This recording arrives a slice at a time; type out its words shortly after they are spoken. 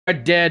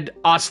Dead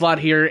Ocelot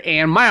here,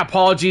 and my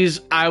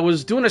apologies. I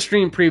was doing a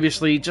stream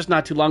previously, just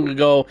not too long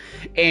ago,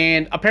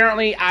 and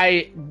apparently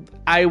I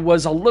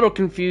was a little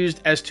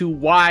confused as to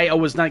why I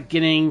was not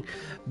getting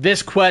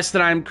this quest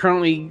that I'm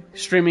currently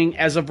streaming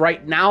as of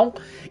right now.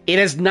 It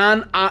is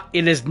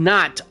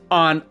not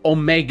on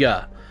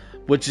Omega,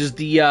 which is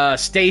the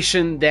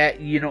station that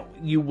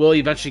you will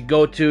eventually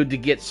go to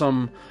get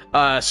some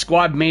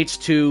squad mates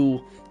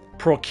to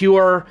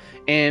procure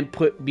and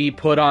be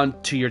put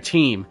on to your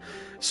team.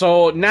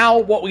 So now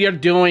what we are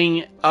doing,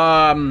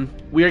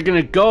 we are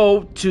going to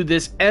go to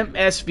this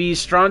MSV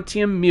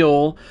Strontium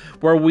Mule,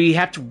 where we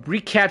have to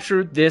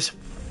recapture this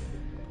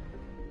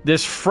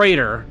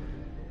freighter.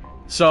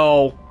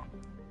 So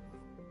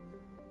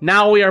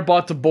now we are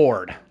about to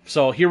board.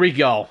 So here we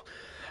go.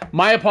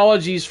 My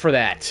apologies for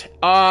that.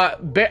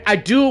 I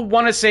do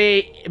want to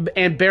say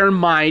and bear in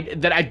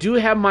mind that I do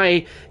have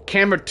my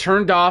camera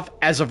turned off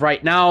as of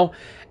right now.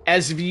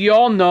 As you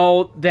all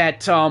know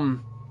that...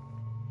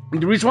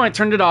 the reason why I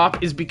turned it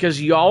off is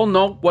because you all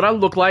know what I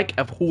look like,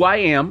 of who I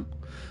am,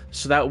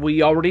 so that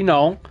we already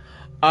know.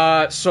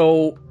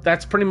 So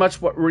that's pretty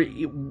much what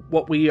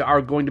we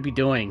are going to be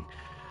doing.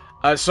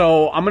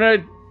 So I'm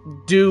gonna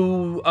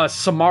do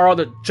Samara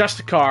the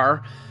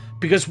Justicar,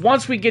 because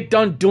once we get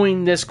done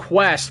doing this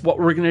quest, what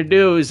we're gonna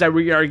do is that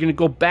we are gonna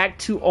go back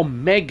to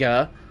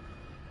Omega,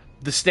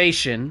 the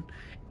station,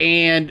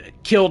 and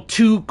kill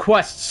 2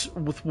 quests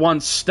with 1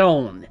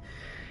 stone.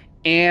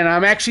 And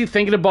I'm actually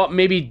thinking about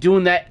maybe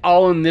doing that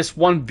all in this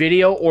one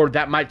video, or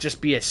that might just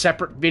be a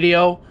separate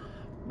video.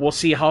 We'll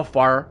see how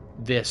far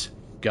this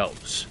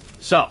goes.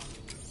 So,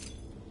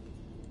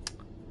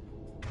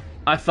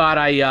 I thought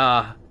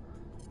I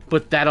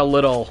put that a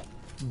little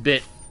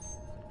bit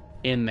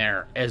in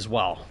there as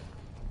well.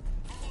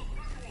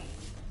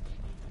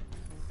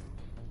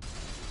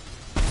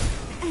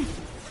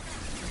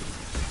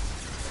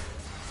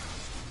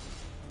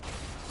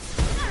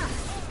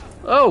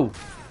 Oh!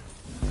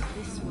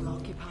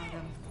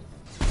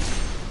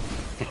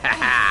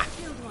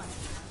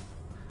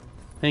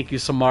 Thank you,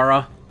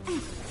 Samara.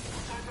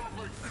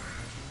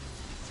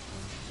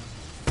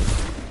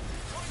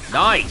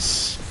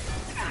 Nice!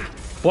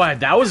 Boy,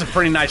 that was a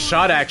pretty nice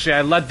shot, actually.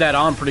 I led that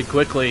on pretty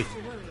quickly.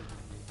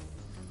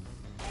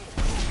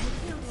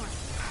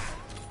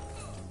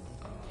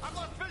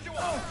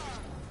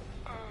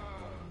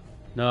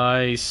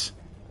 Nice.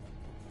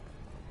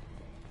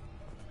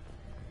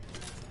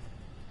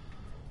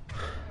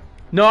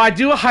 No, I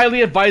do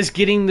highly advise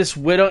getting this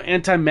Widow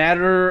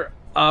Antimatter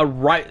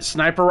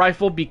sniper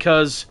rifle,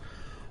 because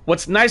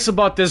what's nice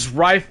about this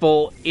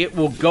rifle, it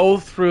will go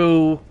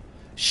through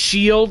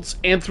shields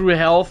and through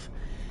health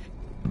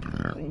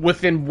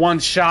within 1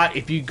 shot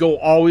if you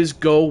always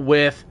go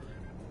with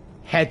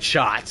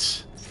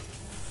headshots.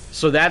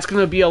 So that's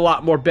going to be a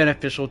lot more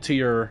beneficial to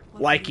your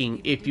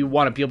liking if you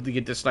want to be able to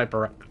get this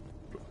sniper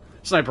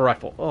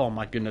rifle. Oh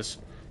my goodness.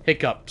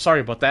 Hiccup. Sorry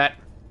about that.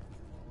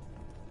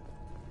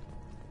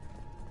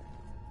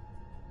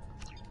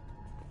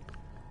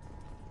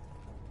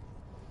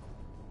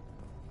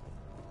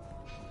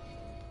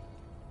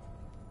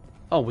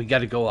 Oh, we got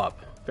to go up.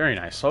 Very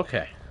nice.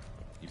 Okay.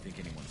 You think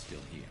anyone's still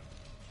here?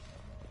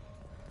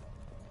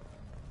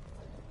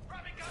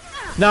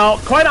 Now,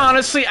 quite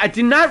honestly, I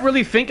did not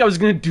really think I was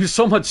going to do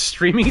so much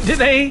streaming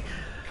today,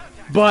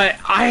 but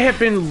I have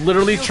been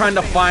literally trying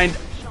to find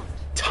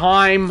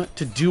time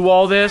to do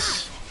all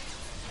this.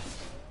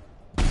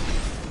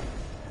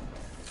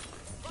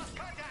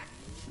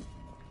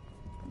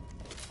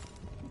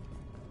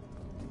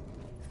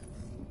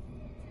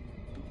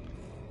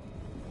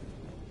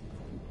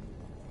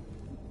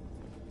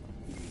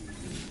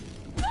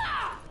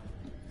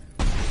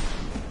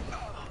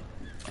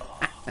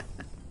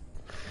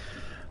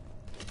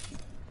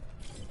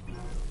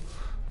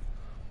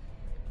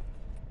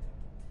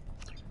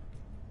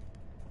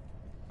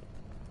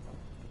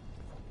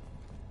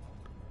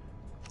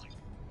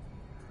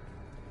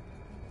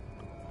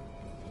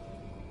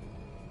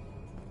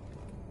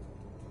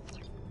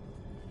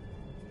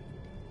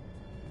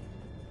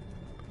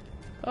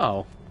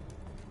 Oh.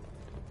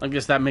 I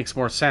guess that makes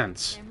more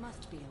sense. There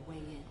must be a way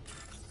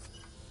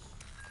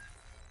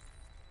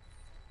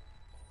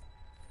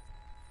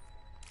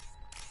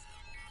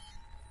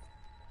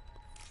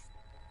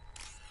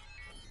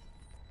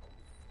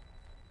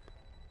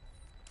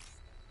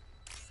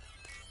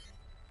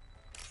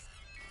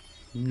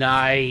in.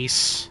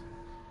 Nice.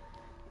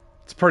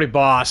 It's pretty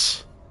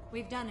boss.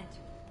 We've done it.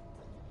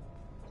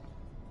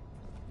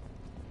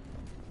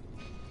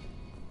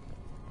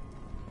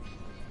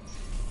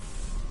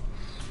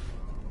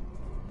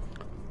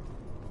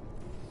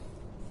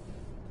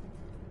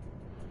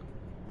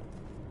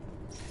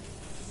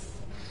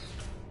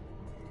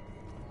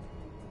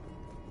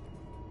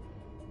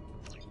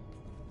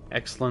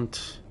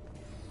 Excellent.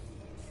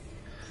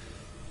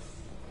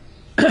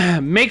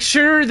 Make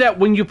sure that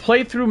when you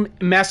play through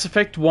Mass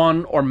Effect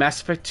 1 or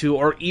Mass Effect 2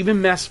 or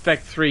even Mass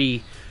Effect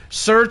 3,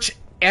 search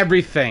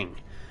everything.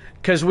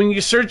 Because when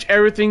you search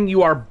everything,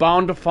 you are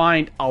bound to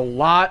find a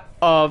lot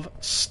of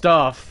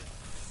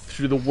stuff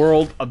through the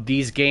world of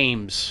these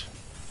games.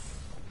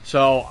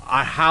 So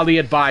I highly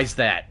advise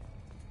that.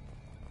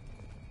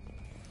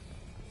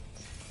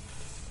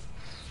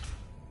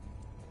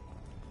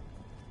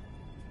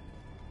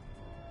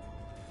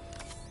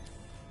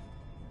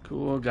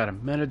 Cool, got a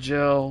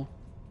Metagel.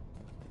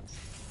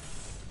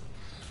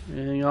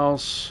 Anything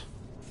else?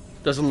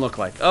 Doesn't look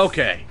like.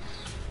 Okay.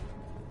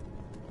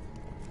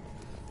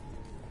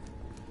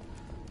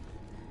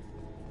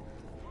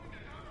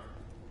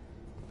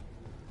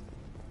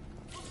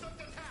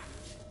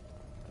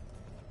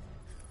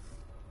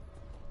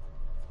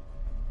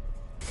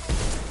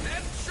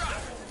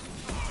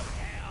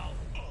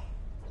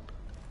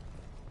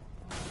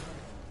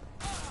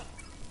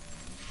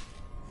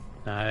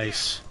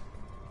 Nice.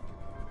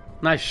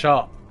 Nice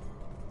shot.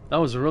 That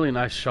was a really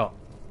nice shot.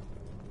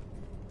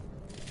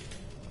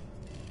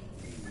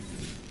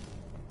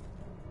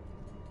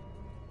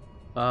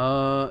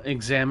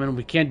 Examine.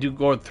 We can't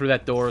go through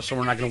that door, so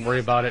we're not going to worry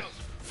about it.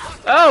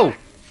 Oh!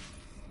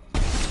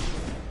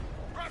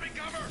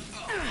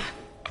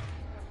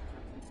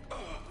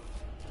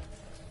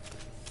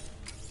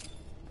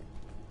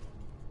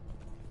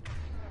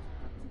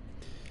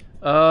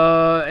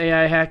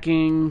 AI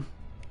hacking,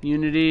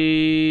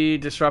 Unity,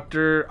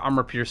 Disruptor,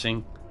 Armor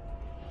Piercing.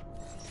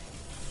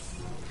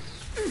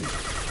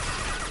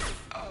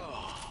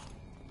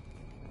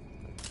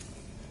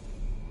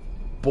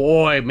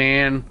 Boy,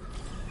 man.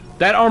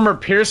 That armor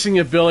piercing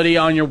ability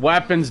on your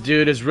weapons,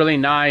 dude, is really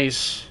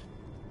nice.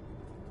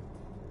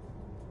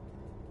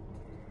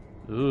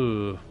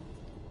 Ooh.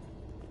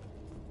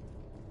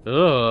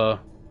 Ugh.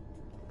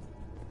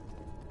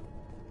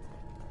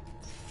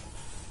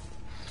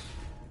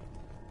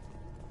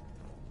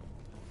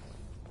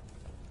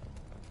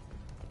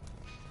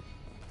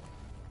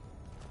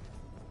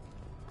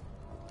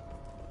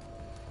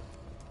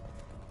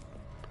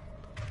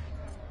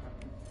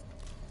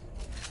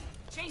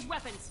 Change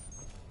weapons.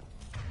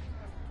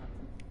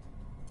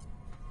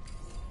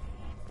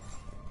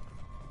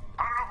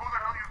 I don't know who the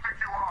hell you think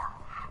you are,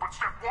 but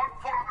step 1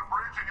 foot on the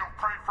bridge and you'll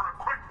pray for a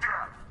quick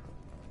death.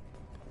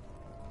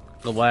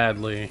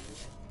 Gladly.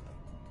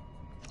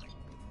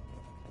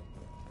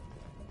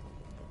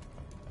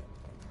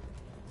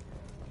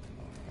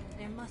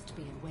 There must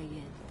be a way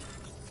in.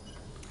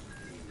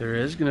 There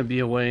is gonna be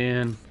a way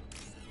in.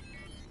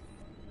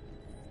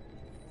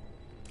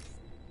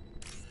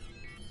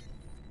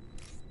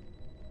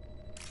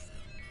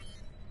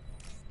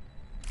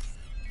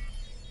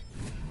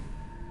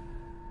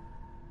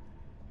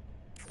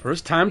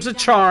 First time's a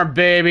charm,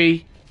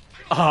 baby.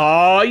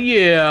 Oh,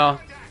 yeah.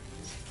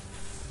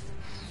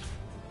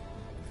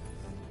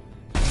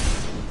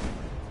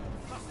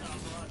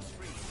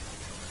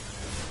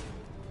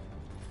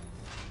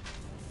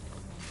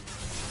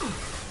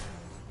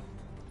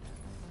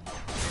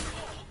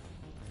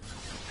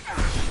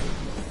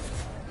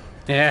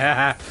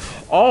 Yeah.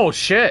 Oh,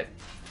 shit.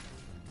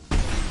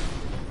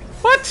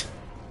 What?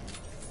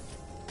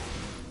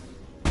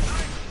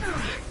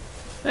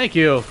 Thank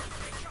you.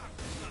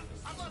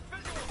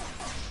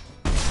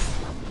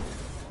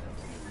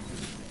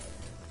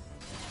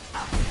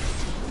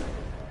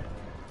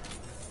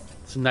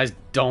 It's a nice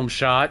dome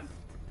shot.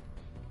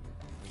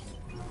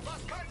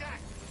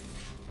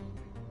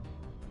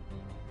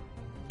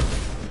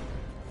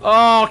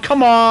 Oh,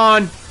 come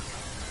on!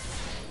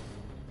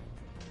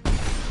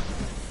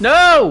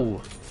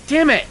 No!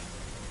 Damn it!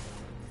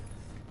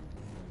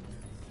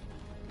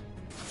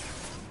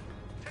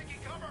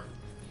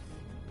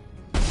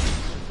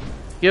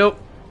 Yep.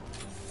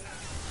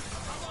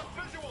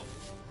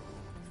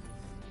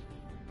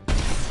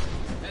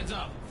 Heads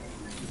up.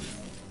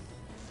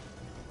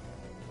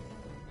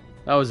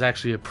 That was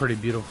actually a pretty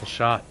beautiful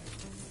shot.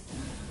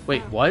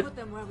 Wait, what? Put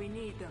them where we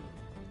need them.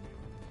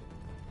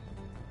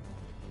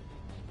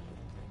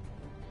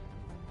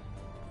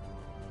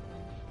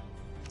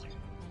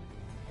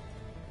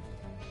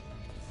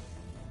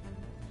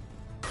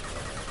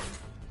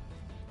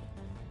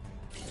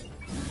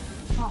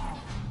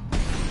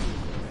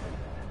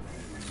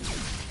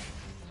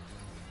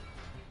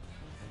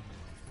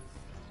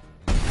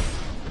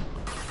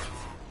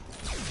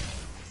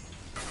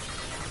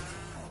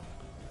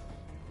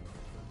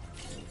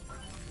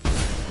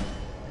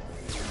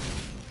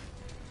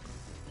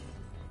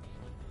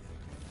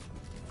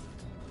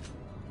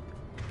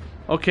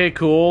 Okay,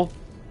 cool.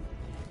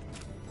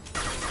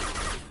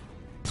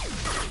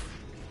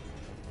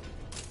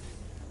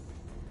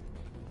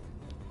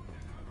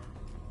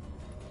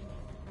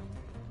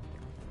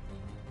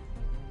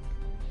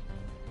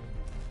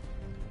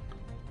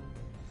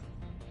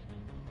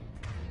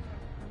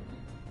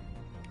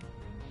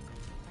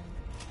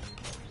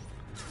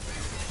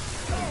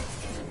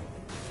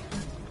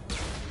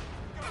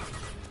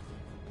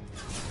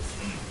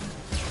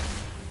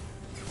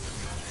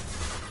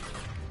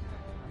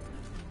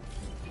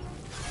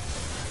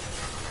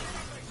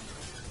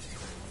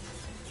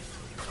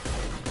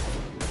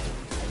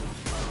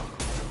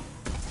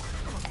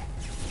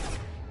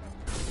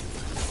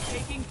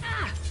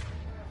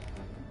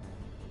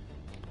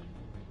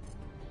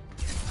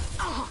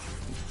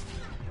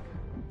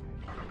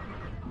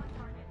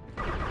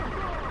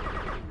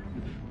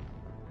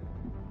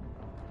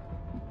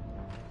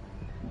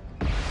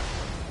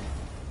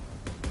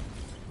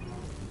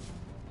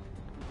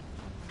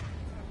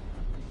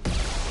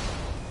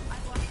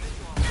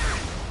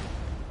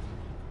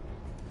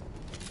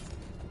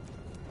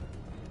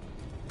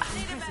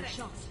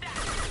 Shots.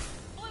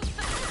 Blue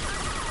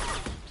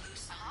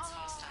Suns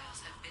hostiles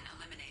have been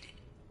eliminated.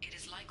 It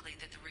is likely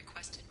that the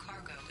requested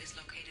cargo is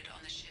located on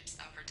the ship's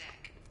upper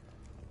deck.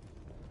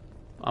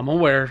 I'm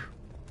aware.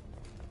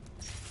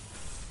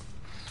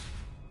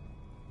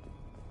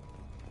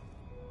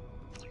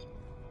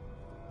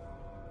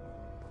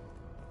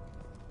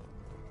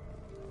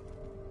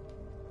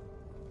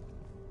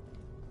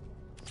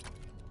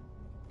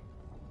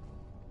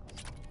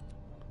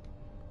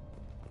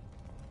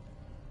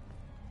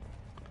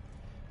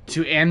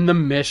 To end the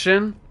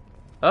mission?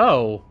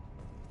 Oh.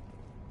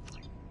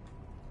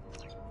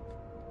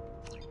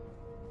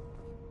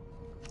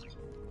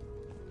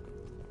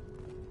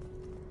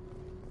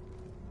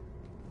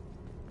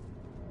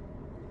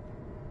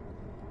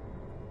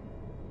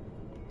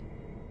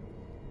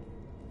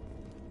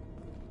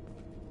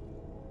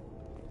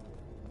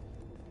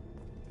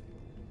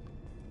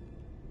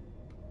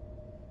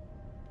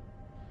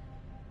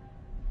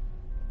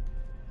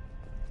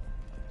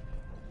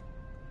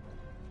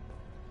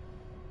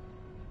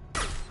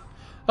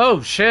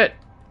 Oh, shit.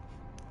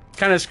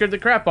 Kind of scared the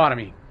crap out of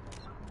me.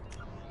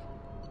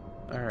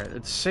 Alright,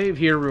 let's save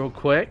here real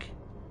quick.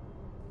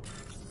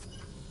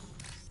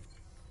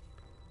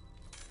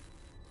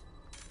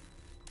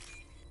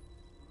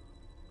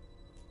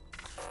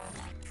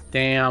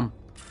 Damn.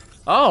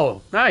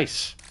 Oh,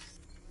 nice.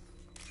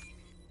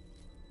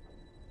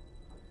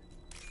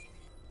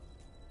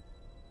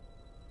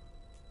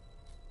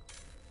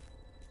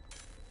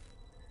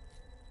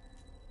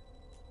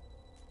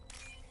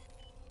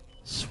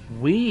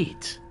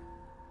 Sweet.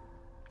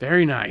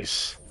 Very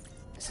nice.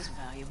 This is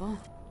valuable.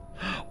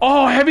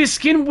 Oh, heavy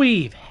skin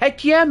weave.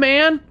 Heck yeah,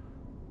 man.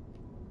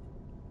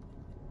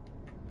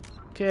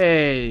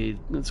 Okay,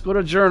 let's go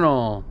to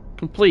journal.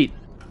 Complete.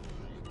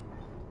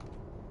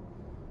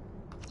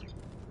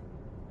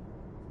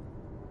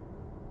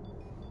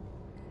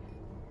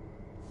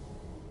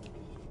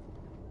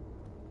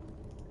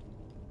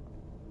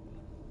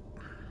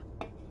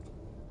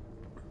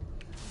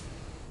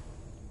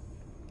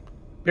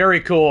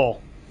 Very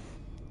cool.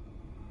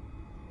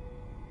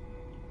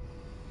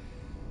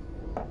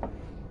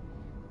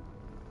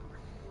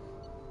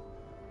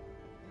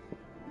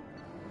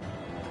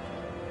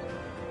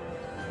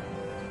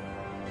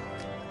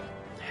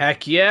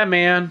 Heck yeah,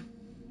 man.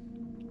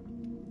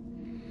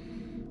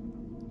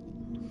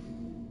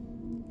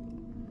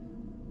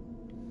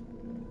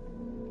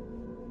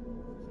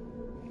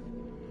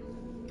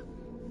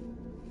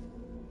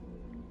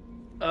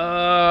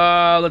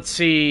 Let's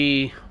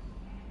see.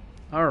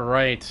 All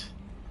right.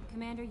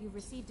 Commander, you've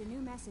received a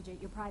new message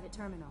at your private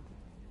terminal.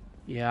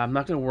 Yeah, I'm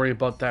not going to worry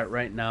about that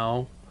right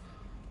now.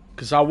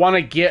 Because I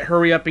want to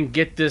hurry up and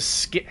get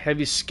this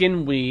heavy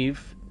skin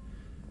weave.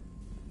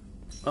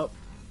 Oh.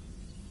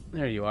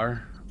 There you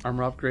are.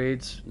 Armor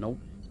upgrades. Nope.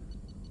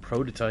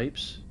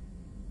 Prototypes.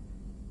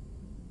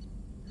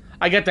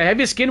 I got the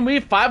heavy skin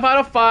weave 5 out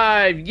of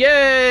 5.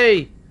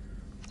 Yay!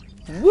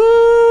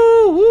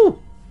 Woo!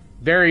 Woo!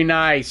 Very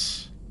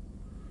nice.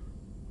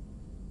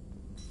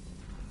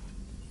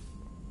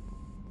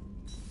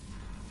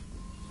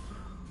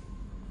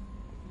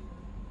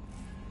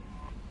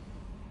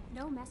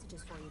 No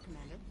messages for you,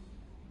 Commander.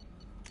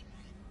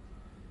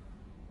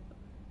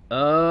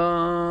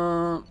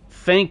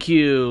 Thank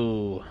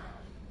you.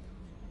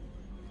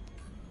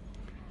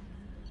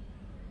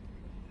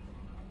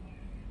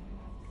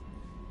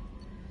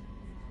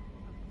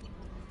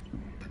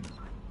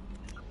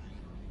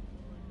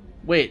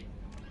 Wait.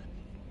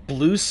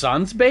 Blue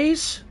Suns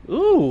base?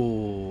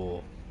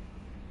 Ooh.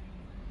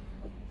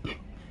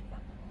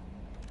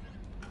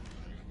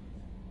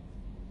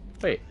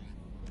 Wait.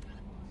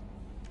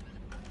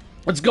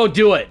 Let's go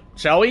do it,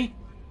 shall we?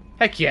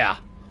 Heck yeah.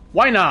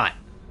 Why not?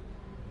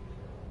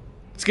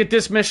 Let's get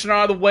this mission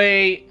out of the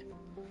way.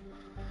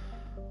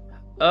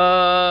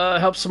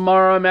 Help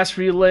Samara, Mass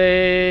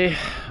Relay,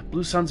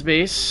 Blue Suns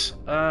base.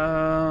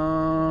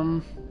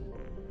 Road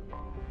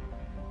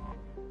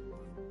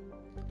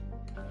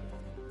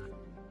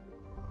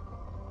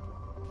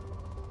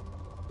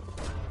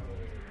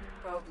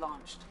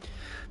launched.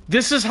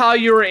 This is how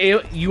you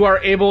are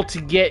able to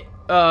get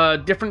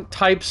different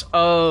types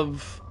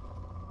of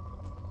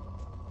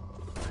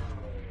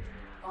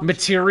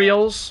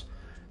materials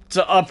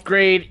to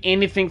upgrade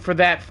anything for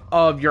that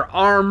of your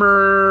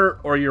armor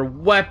or your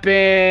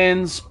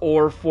weapons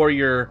or for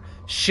your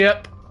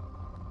ship.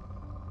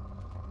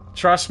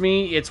 Trust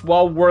me, it's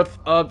well worth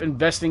of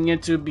investing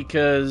into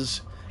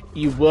because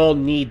you will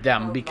need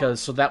them, because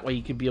so that way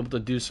you can be able to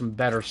do some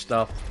better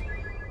stuff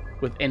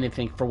with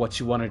anything for what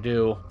you want to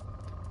do.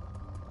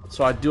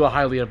 So I do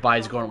highly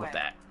advise going with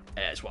that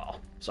as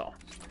well. So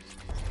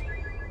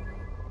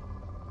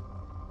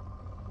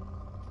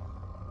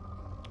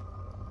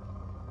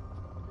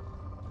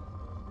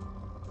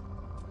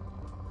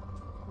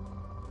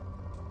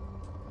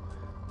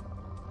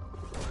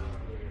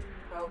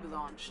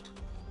Launched.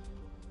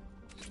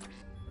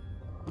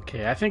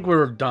 okay, I think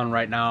we're done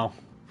right now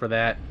for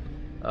that.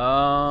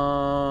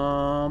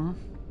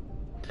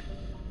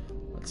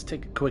 Let's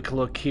take a quick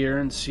look here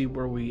and see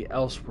where we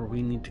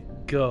need to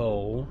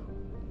go...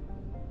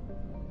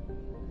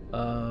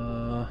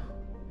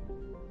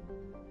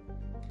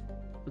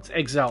 Let's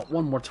exit out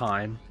one more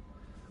time.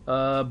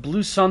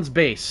 Blue Sun's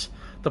base.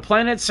 The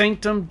planet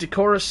Sanctum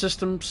Decorus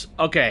Systems...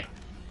 Okay.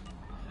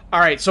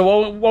 Alright,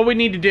 so what we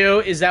need to do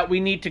is that we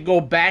need to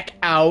go back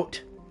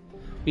out.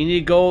 We need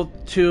to go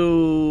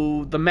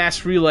to the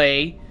mass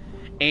relay.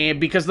 And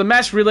because the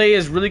mass relay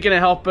is really going to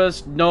help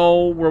us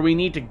know where we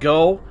need to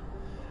go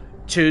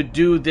to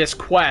do this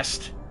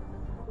quest.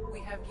 We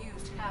have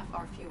used half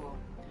our fuel.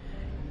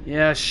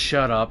 Yeah,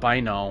 shut up. I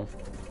know.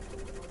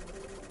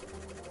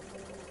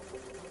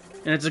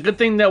 And it's a good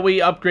thing that we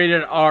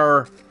upgraded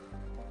our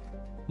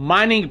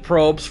mining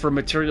probes for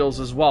materials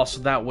as well,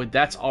 so that way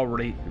that's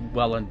already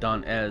well and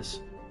done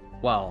as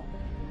well.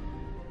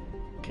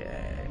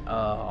 Okay,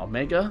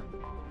 Omega.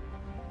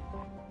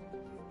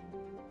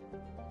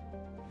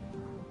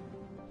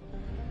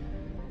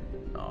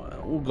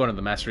 Oh, we'll go to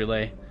the mass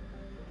relay.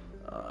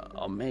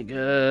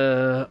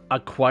 Omega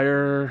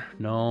acquire,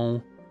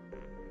 no.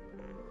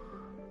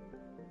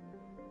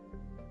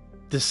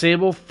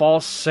 Disable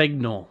false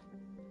signal.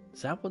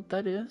 Is that what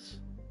that is?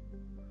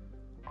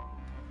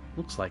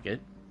 Looks like it.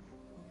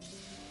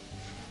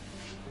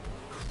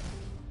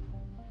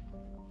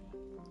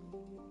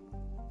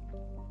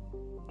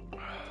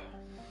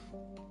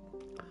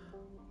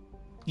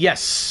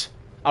 Yes,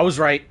 I was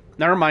right.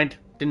 Never mind.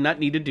 Did not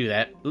need to do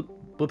that.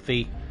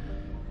 Whoopsie.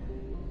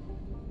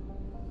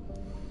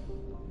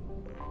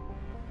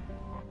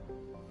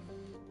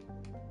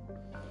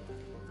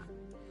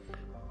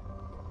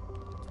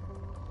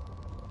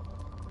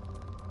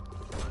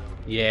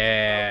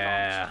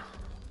 Yeah.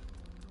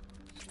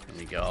 There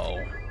we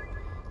go.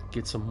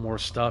 Get some more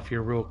stuff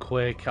here real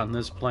quick on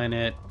this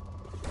planet.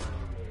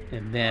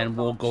 And then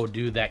we'll go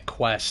do that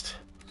quest.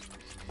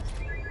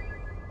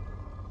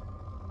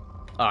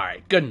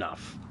 Alright, good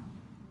enough.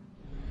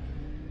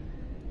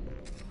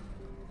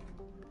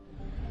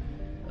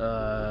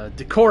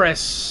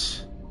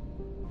 Decorus.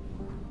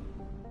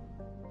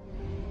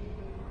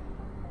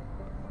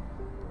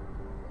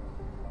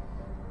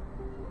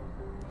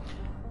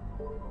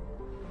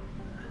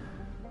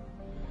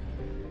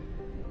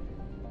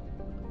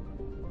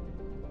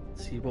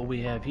 Let's see what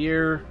we have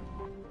here.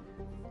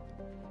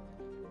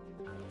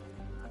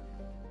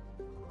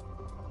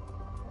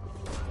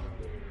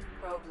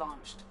 Probe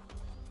launched.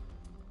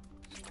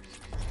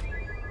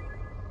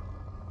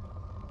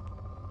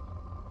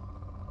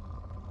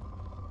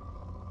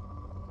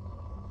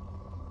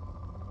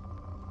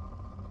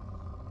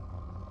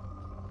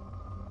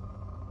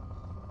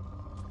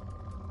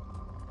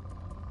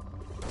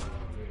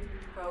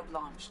 Probe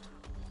launched.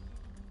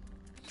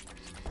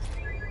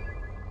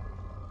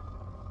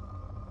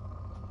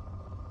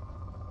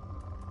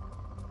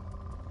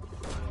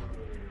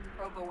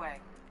 Probe away.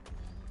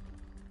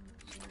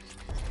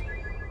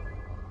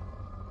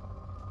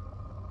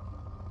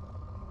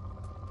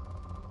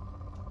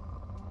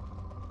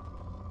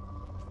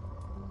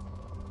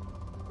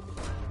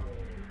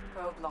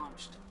 Probe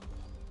launched.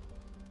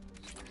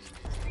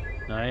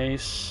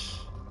 Nice.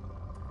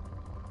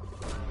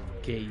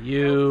 Get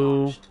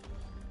you.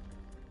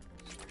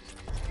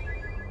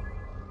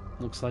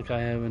 Looks like I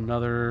have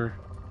another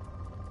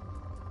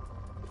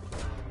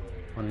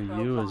one of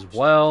you as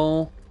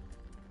well.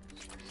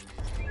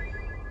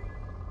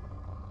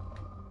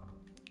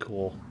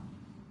 Cool.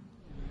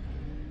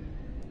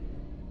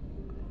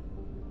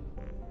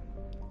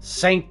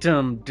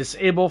 Sanctum,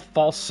 disable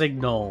false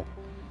signal.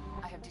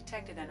 I have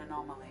detected an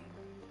anomaly.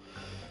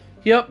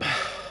 Yep.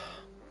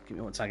 Give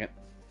me 1 second.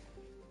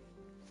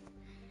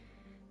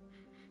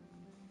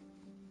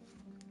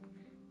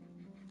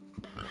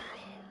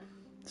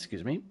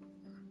 Excuse me.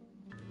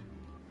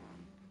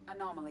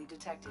 Anomaly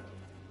detected.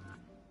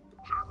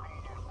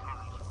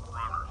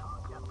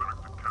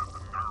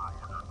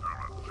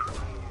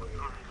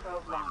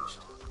 Probe launched.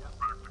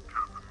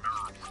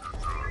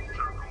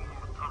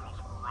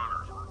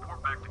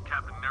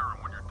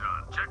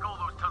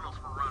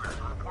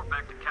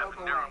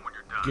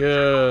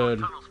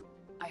 Good.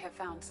 I have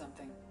found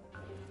something.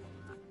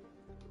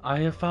 I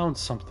have found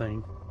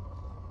something.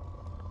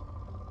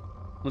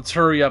 Let's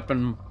hurry up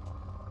and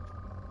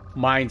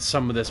mine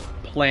some of this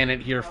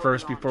planet here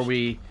first before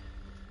we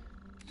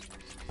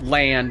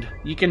land.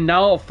 You can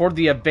now afford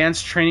the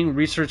Advanced Training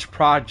Research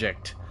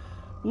Project.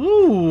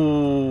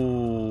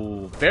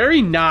 Ooh,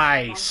 very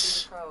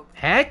nice.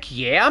 Heck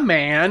yeah,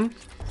 man.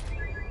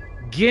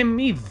 Give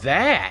me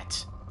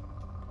that.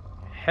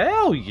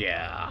 Hell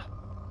yeah.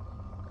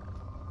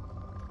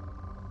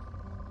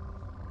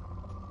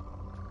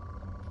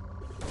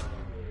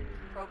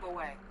 Probe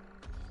away.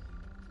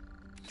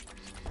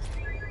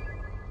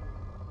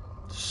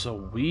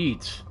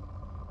 Sweet.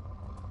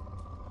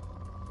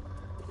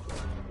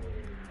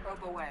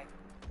 Probe away.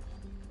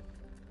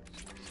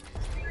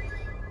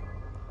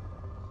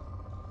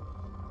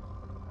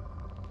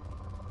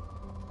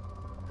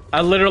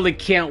 I literally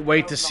can't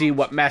wait to see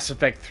what Mass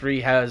Effect 3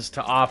 has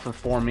to offer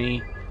for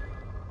me.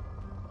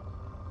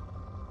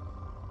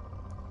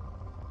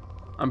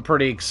 I'm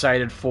pretty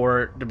excited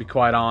for it, to be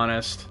quite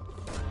honest.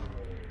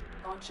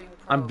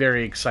 I'm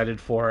very excited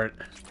for it.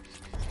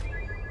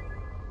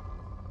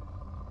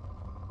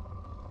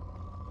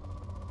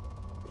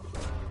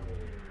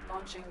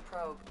 Launching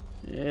probe.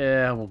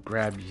 Yeah, we'll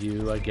grab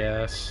you, I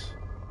guess.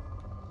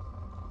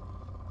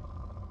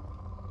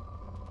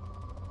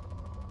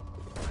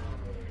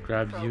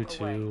 Grab you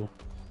too.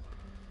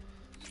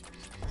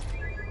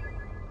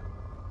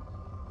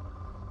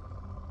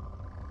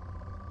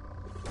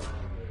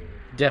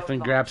 Definitely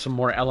grab some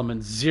more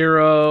element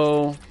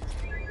 0.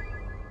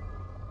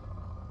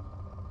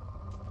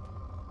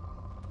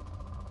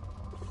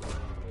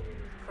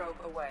 Probe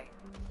away.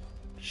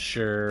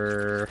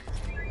 Sure.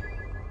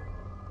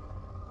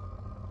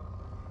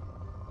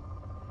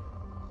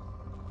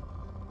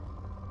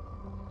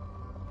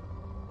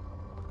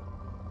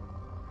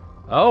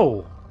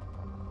 Oh.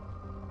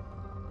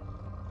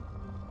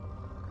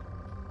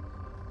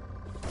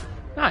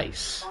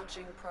 Nice.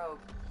 Launching probe.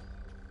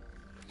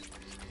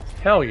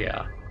 Hell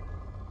yeah.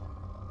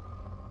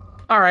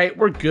 Alright,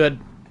 we're good.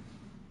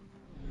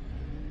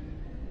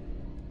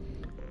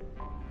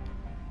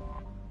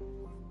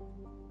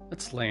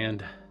 Let's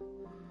land.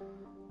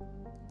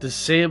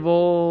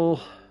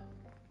 Disable.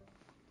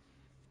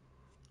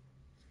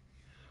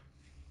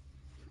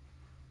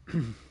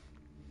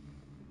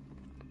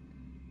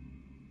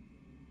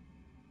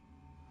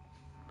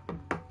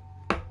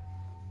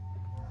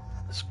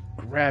 Let's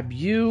grab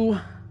you.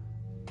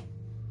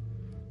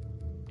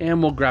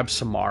 And we'll grab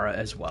Samara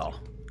as well.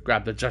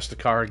 Grab the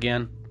Justicar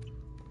again.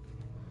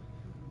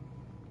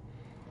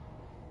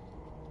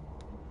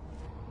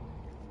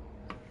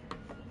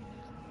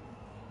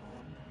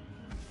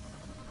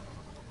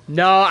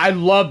 No, I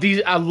love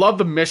these. I love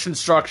the mission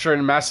structure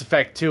in Mass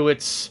Effect 2.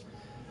 It's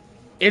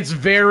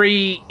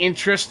very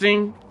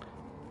interesting.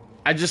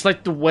 I just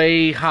like the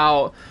way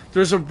how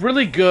there's a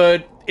really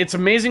good. It's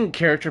amazing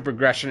character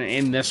progression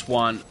in this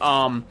one.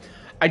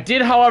 I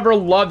did, however,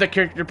 love the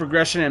character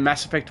progression in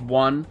Mass Effect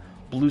 1,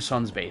 Blue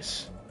Sun's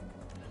base.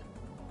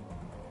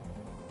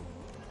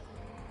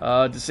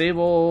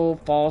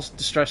 Disable false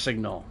distress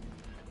signal.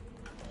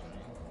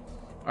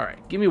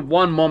 Alright, give me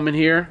one moment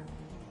here.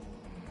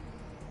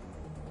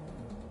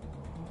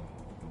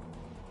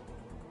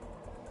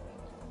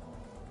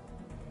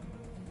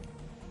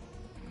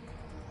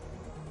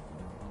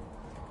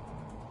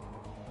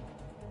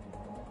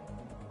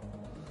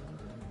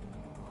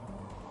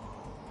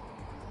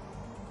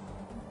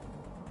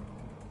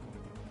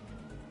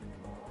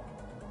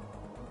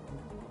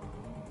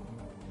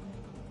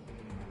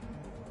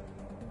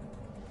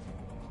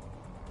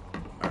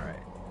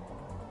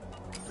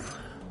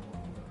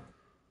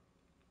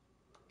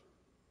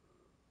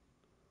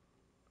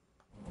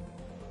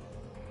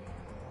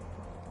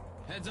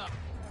 Heads up.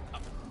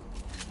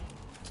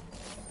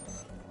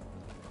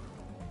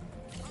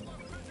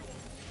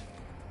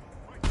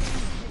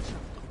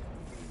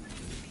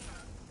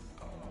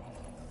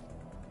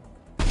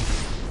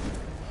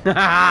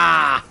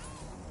 Ha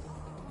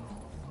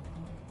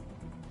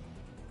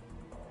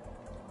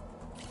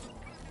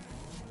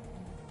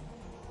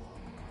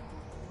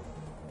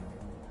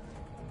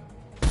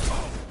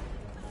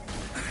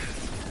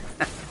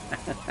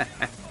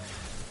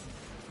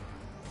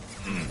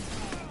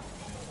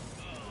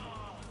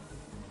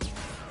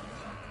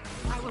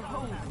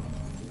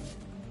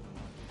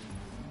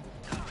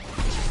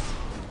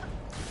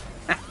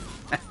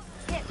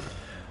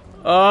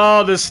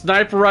Oh, this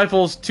sniper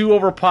rifle's too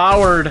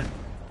overpowered.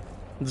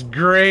 It's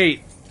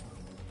great.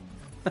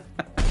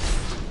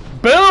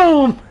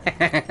 Boom!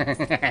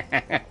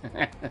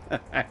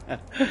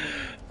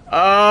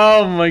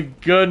 Oh my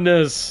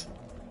goodness.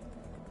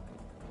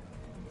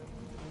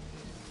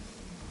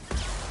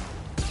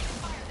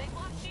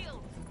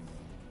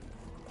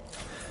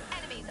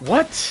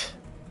 What?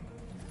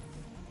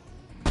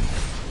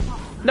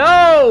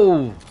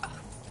 No!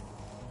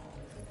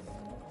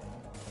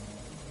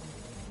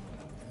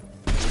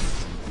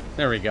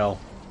 There we go.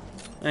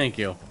 Thank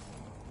you.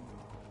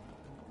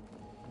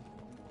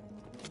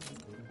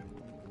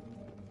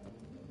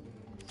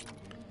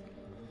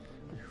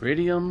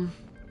 Iridium.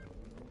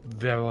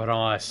 Very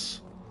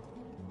nice.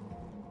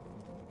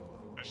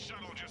 A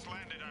shuttle just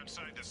landed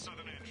outside the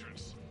southern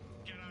entrance.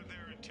 Get out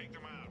there and take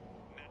them out.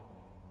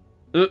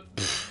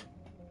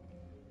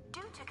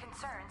 Due to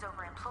concerns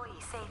over employee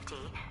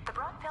safety, the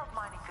Broadfield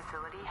mining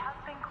facility has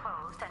been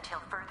closed until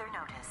further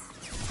notice.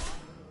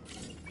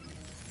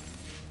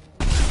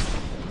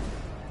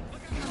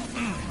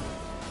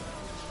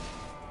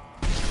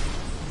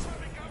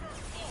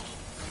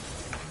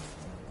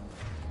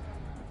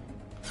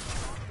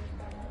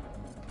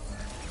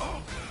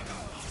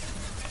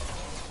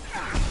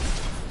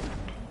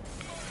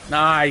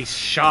 Nice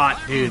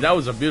shot, dude. That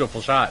was a beautiful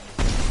shot.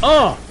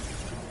 Oh!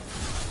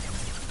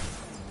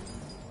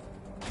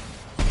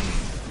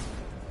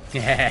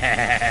 Never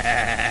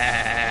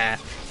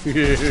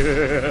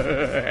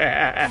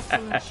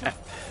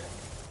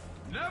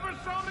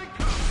saw me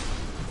come.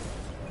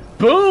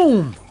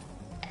 Boom!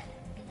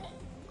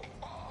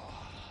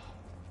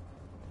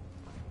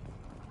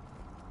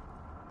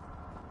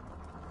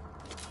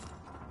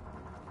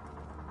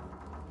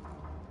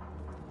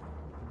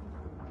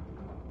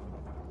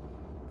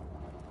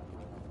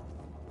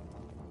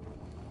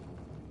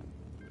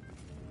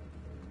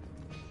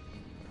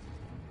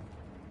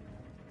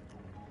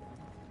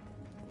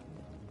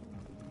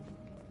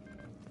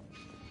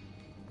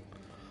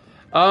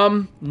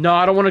 No,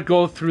 I don't want to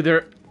go through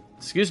there.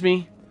 Excuse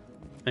me.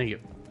 Thank you.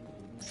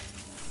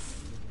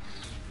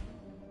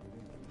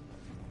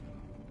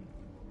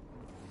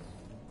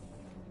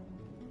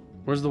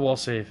 Where's the wall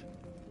save?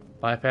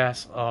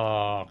 Bypass?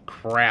 Oh,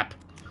 crap.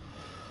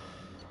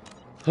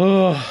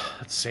 Oh,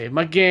 let's save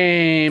my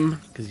game,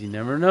 because you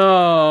never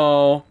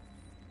know.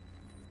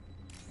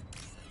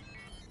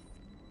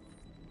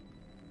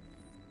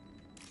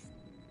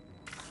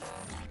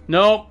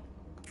 Nope.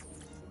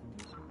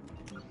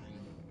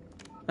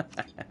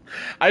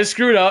 I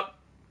screwed up.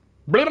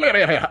 That's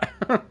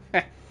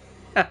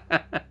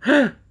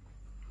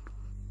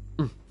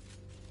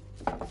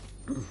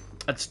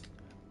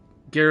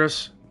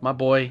Garrus, my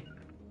boy.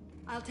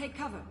 I'll take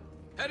cover.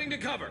 Heading to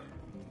cover.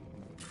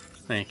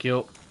 Thank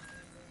you.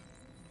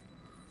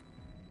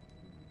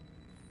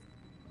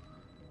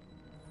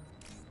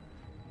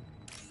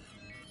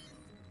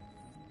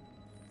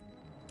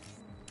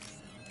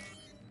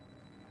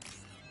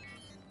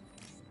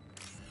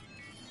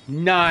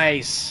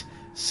 Nice.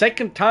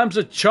 Second time's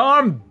a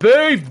charm,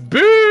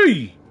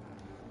 baby.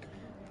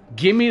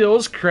 Give me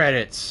those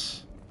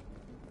credits.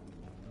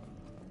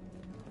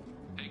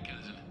 Hey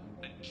cousin,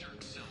 that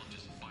jerk Cell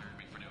just fired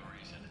me for no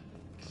reason.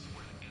 I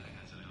swear the guy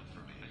has it out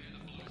for me. I hear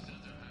the Blue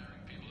Suns are hiring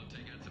people to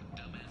take out some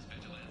dumbass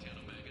vigilante on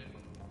Omega.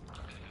 I'm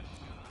gonna go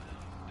shoot him.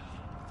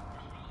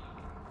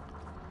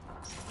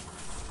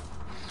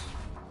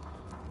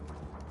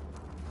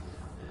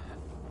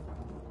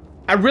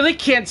 I really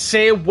can't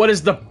say what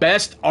is the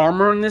best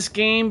armor in this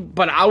game,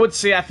 but I would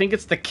say I think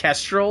it's the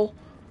Kestrel,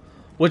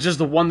 which is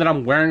the one that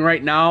I'm wearing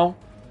right now.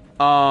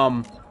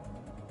 I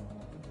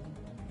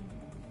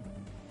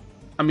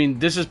mean,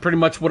 this is pretty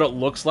much what it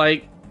looks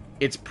like.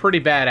 It's pretty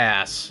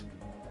badass.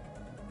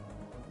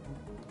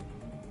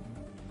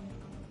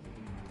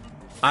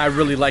 I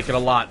really like it a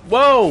lot.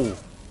 Whoa!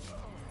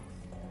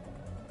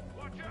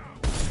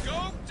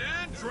 Scoped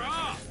and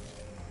drop.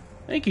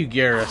 Thank you,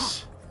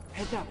 Garrus.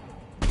 Heads up.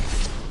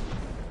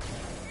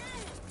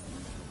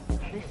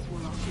 This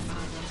will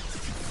occupy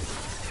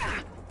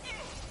them.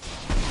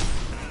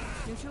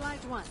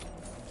 Neutralized one.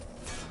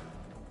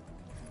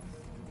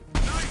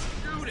 Nice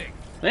shooting.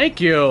 Thank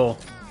you.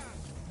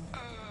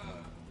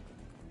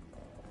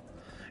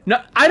 No,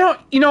 I don't,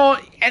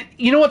 and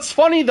you know what's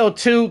funny though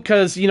too,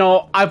 because,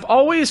 I've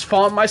always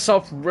found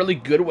myself really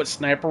good with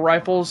sniper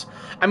rifles.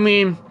 I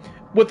mean,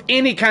 with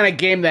any kind of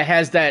game that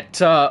has that,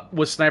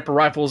 with sniper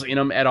rifles in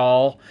them at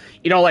all,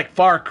 like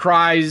Far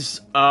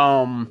Cry's,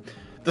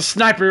 the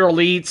Sniper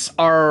Elites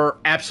are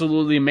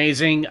absolutely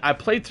amazing. I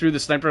played through the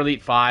Sniper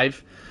Elite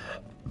 5.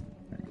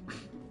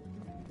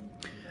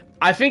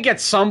 I think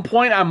at some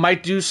point I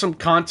might do some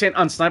content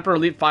on Sniper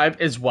Elite 5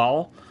 as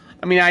well.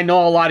 I mean, I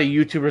know a lot of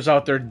YouTubers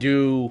out there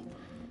do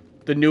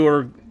the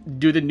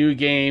new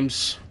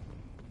games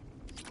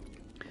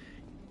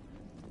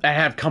that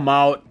have come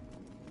out.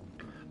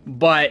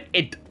 But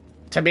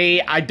to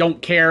me, I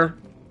don't care.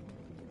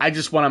 I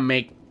just want to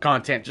make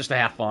content just to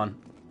have fun.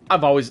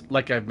 I've always,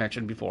 like I've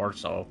mentioned before,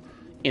 so,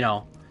 it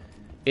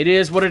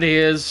is what it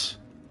is.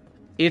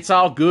 It's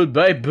all good,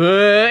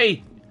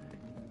 baby.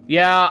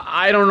 Yeah,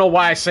 I don't know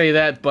why I say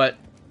that, but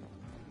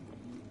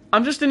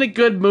I'm just in a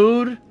good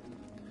mood.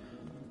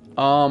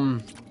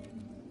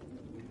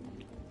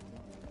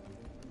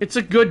 It's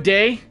a good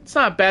day. It's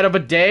not bad of a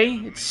day.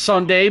 It's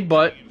Sunday,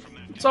 but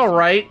it's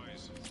alright.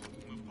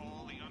 Move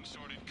all the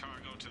unsorted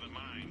cargo to the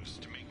mines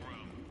to make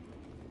room.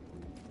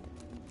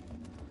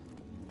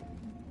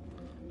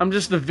 I'm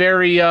just a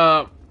very,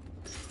 I'm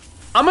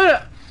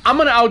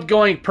an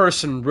outgoing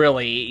person,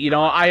 really.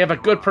 I have a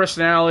good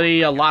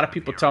personality. A lot of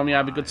people tell me I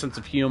have a good sense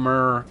of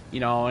humor,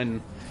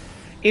 and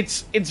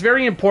it's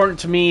very important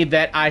to me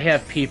that I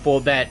have people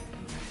that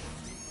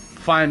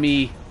find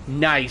me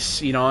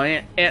nice,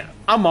 and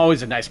I'm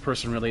always a nice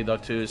person, really, though,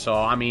 too. So,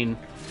 I mean,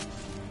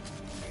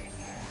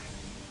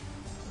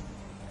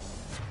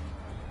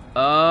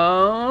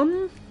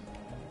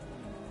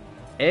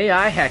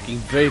 AI hacking,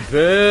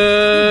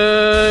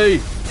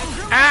 baby.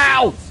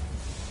 Ow!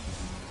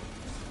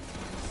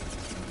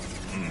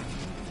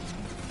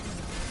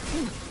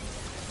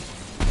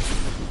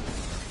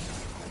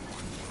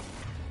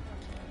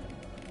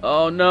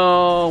 Oh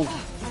no!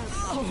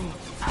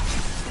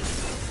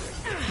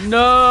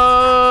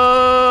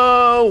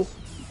 No!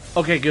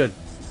 Okay, good.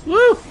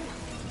 Woo!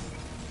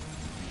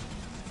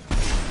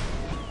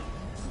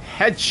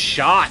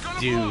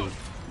 Headshot, dude.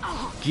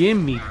 Give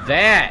me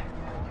that.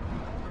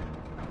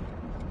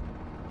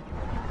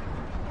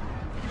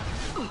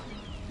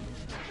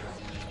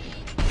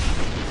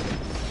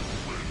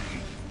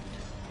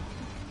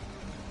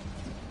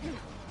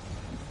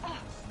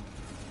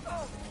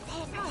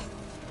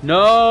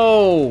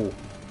 No!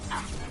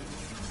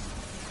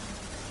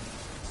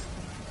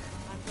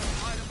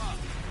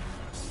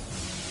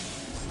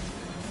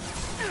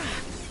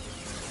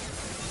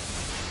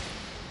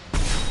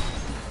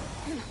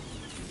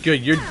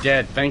 Good, you're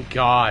dead. Thank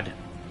God.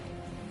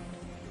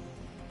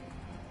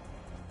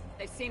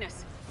 They've seen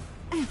us.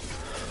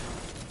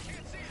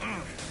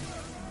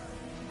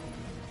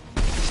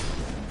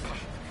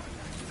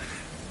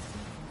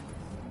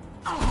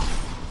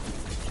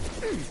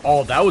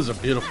 Oh, that was a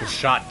beautiful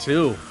shot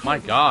too. My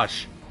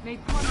gosh. Made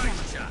contact.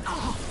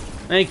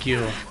 Thank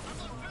you.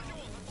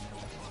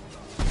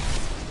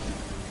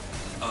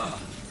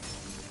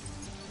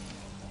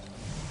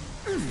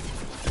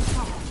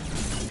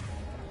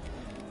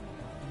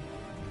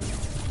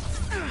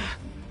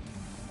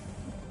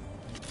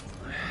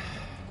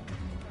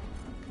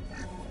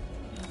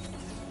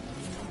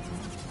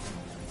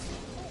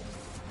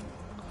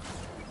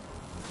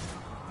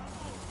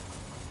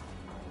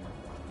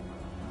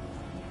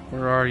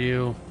 Where are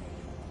you?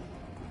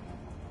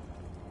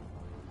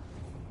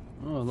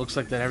 Oh, it looks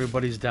like that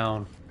everybody's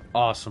down.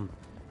 Awesome.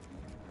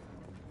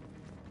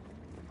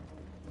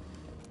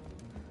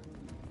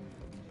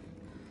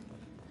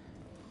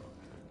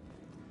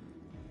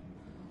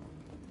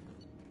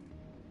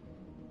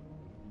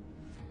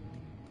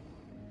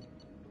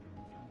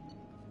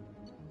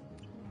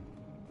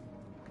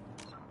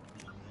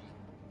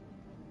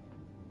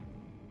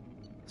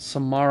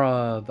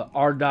 Samara, the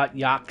Ardot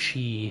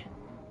Yakshi.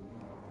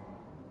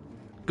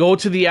 Go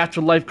to the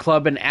Afterlife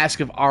Club and ask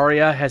if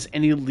Arya has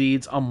any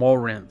leads on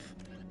Morinth.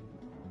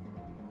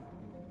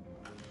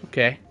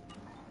 Okay.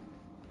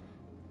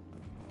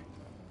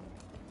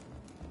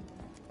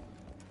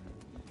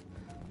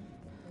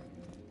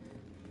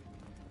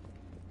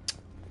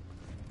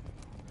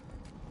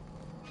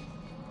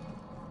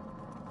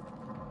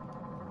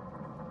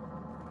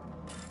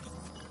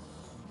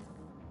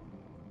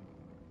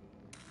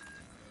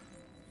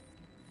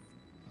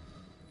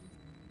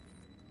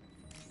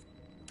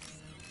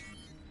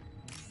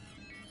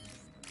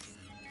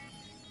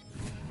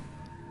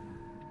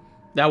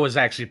 That was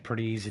actually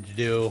pretty easy to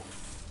do.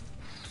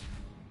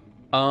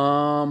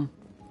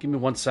 Give me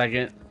 1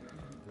 second.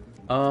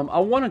 I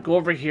want to go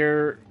over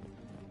here.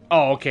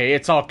 Oh, okay,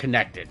 it's all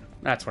connected.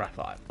 That's what I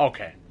thought.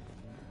 Okay.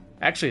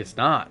 Actually, it's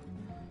not.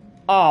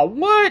 Oh,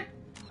 what?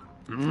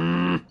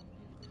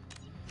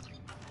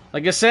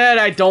 Like I said,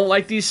 I don't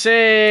like these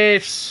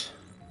safes.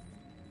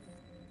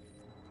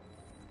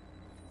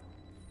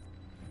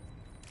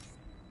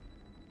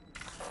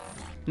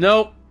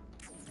 Nope.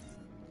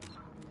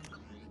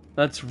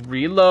 Let's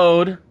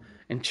reload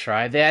and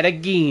try that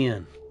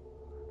again.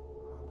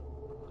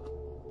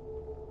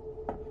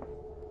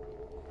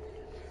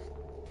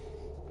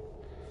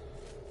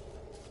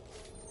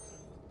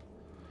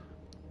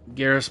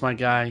 Garrus, my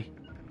guy.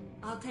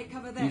 I'll take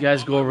cover there. You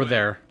guys go over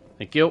there.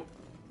 Thank you.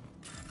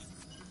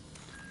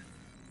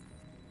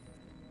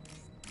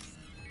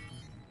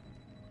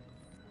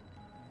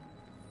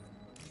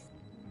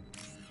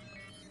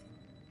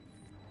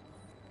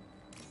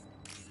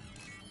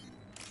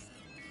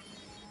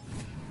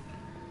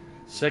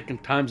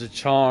 Second time's a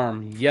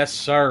charm. Yes,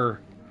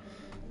 sir.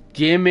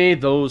 Give me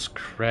those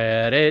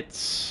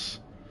credits.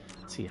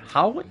 Let's see,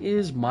 how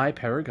is my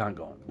Paragon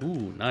going?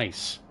 Ooh,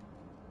 nice.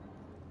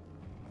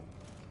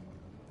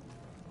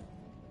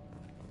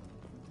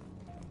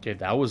 Okay,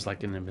 that was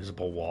like an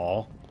invisible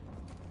wall.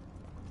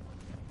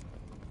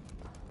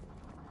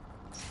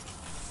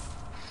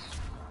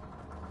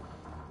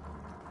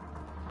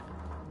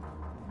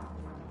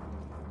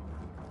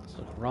 Let's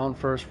look around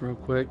first real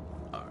quick.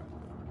 All right.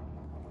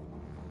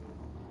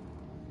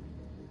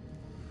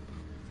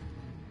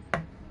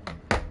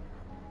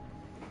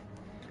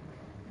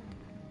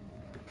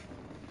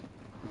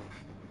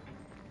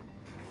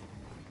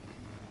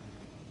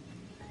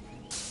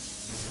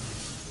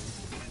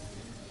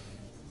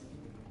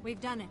 We've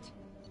done it.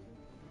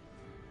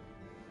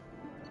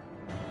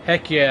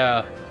 Heck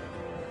yeah.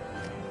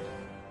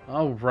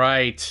 All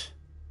right.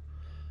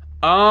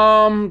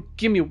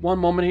 Give me one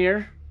moment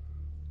here.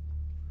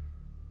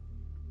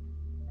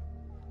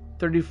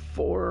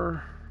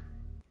 34.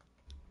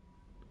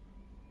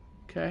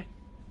 Okay.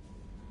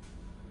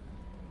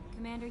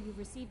 Commander, you've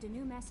received a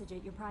new message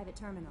at your private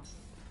terminal.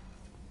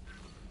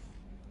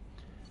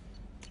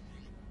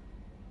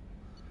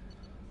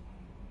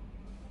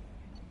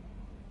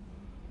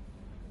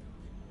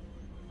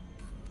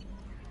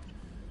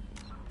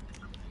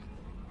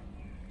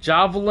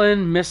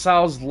 Javelin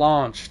missiles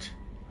launched.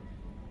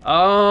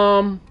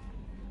 I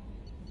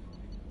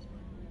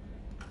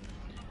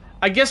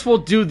guess we'll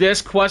do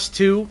this quest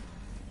too.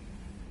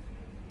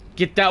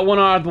 Get that one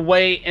out of the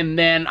way, and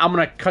then I'm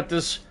gonna cut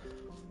this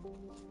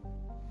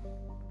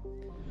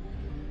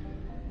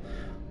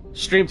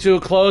stream to a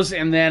close,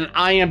 and then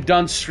I am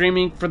done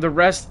streaming for the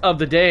rest of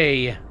the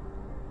day.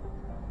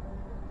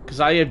 Because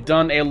I have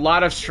done a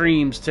lot of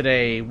streams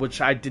today,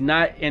 which I did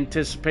not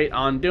anticipate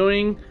on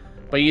doing.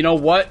 But you know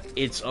what?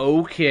 It's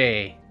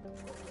okay.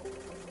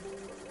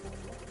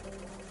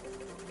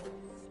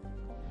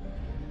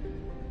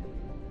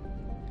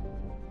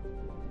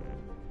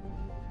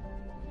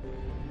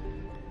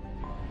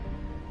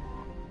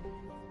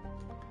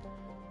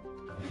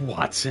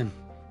 Watson.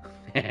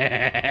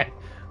 Very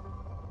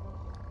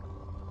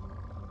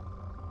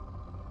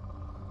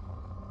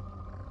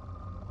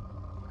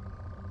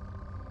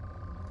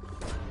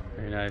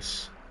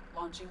nice.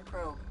 Launching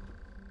probe.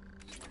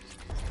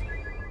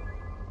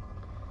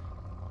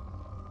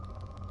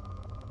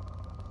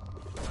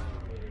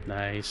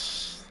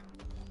 Nice.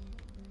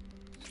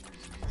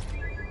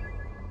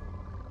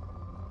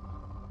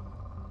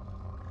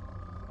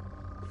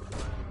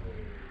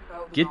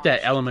 Get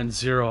that element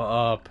 0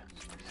 up.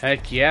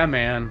 Heck yeah,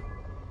 man.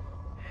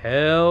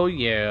 Hell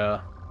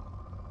yeah.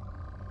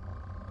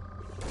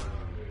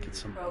 Get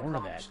some more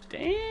of that.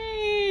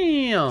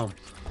 Damn.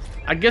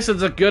 I guess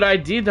it's a good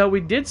idea that we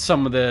did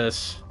some of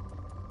this.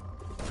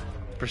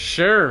 For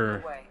sure.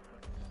 Away.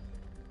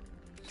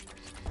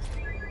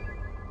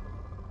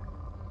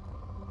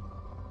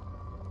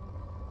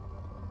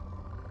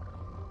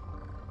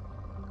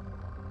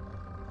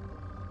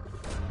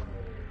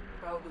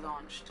 Probe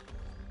launched.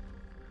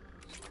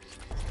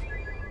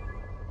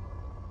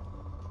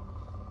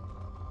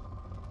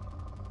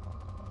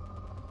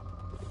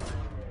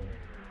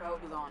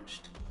 Probe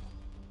launched.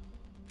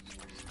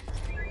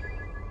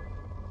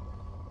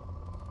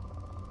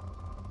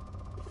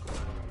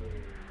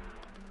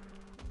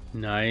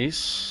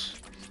 Nice.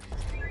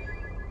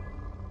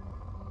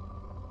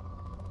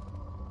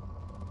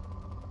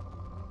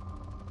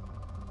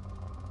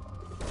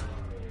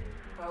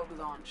 Probe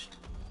launched.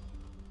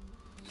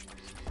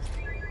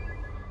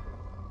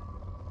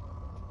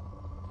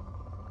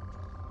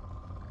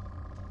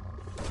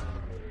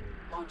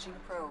 Launching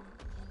probe.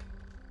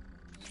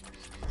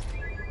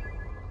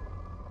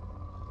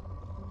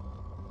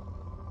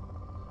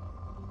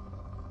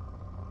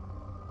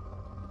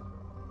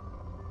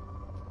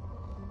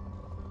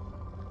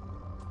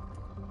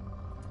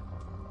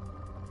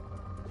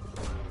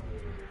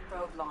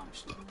 Probe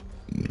launched.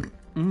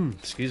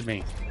 Excuse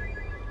me.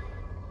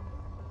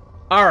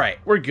 Alright,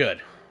 we're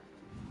good.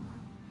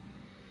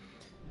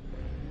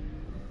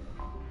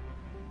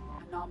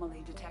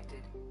 Anomaly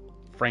detected.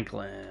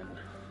 Franklin.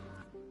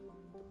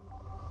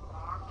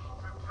 Launch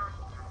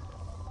detected.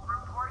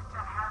 Report to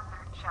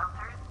hazard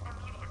shelters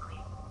immediately.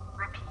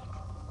 Repeat.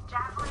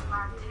 Javelin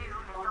Mark 2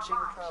 missile Launching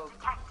launch probe.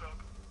 detected.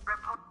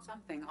 Report.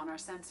 Something on our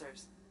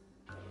sensors.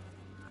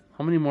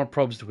 How many more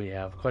probes do we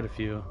have? Quite a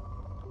few.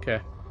 Okay.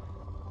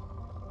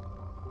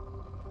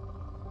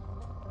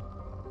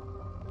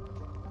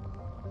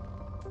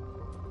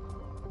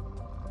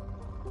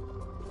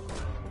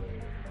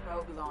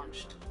 Probe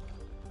launched.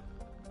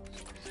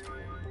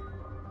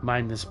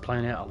 Mine this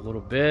planet a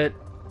little bit.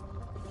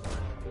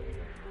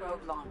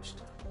 Probe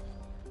launched.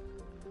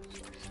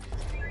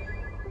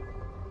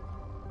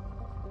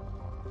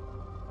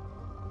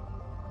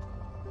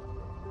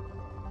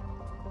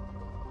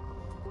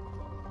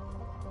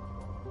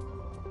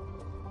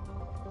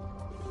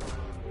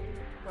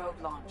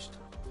 Probe launched.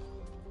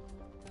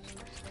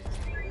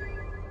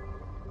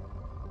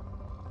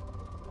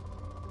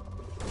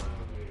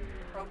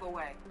 Probe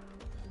away.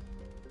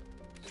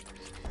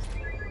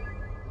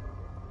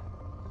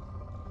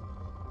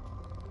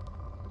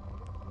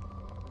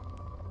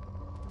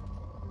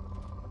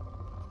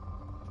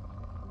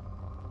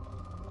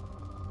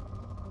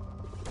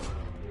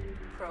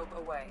 Probe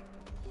away.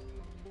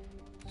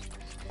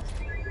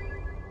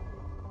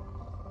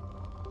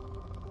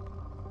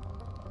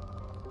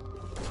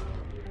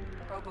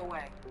 Probe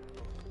away.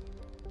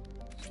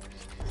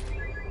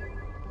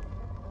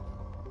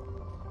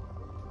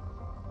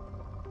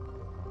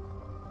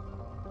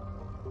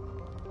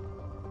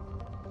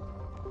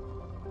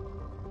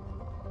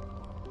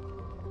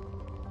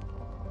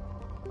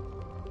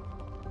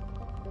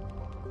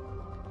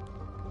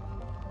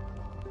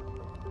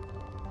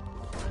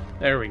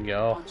 There we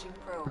go. Launching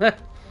probe.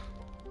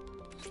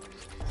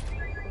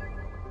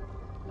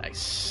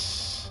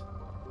 Nice.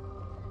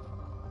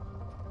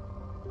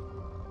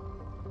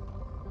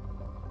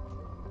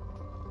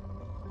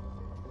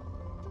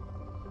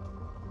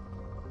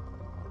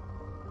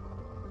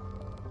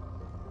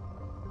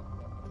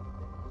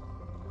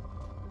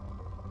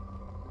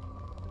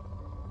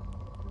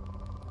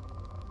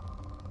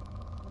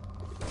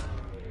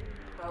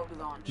 Probe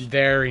launched.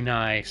 Very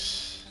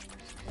nice.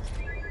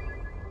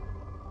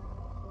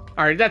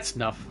 Alright, that's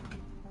enough.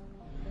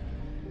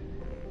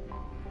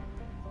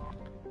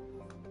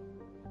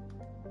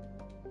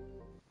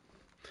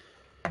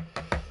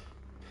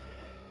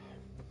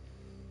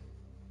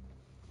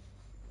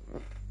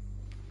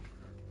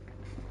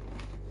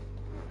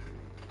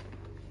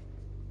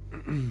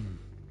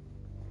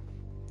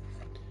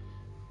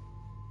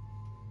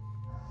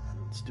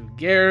 Let's do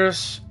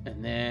Garrus,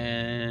 and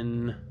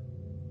then...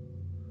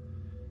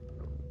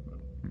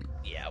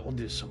 Yeah, we'll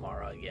do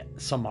Samara again.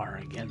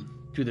 Samara again.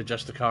 Do the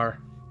Justicar.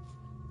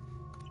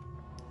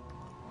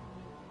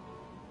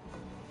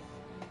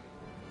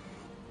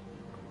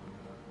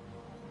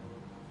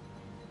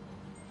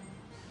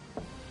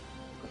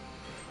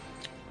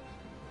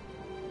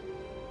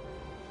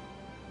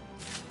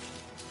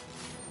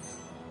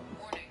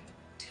 Warning.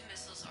 2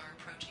 missiles are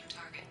approaching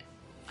target.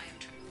 I am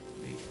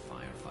Big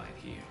firefight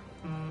here.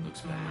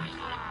 Looks bad.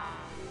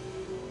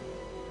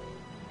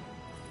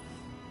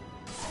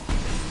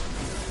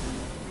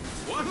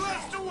 One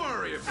less to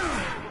worry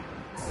about.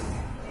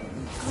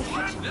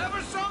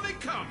 Never saw me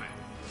coming.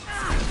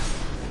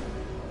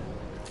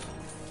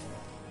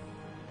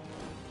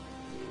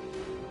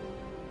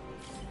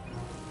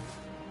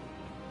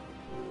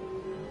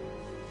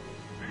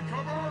 Need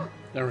cover?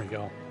 There we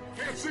go.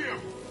 Can't see him.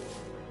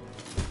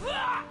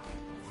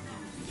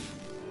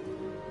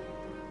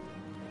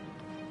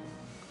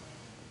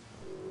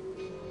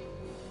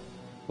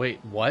 Wait,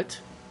 what?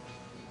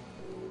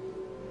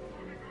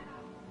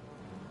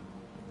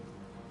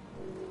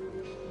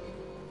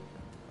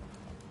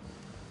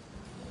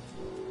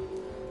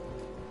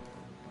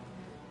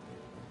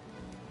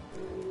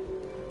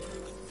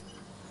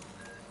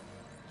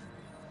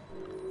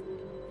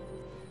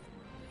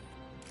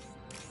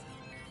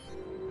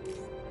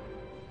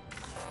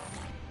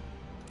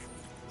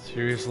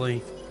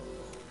 Seriously?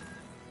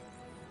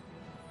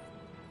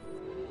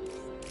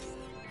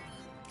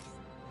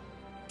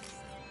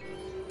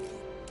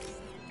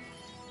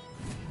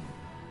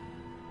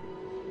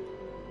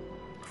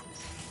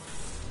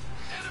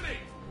 Enemy!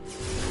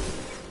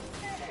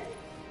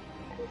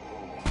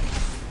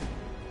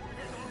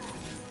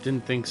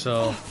 Didn't think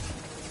so.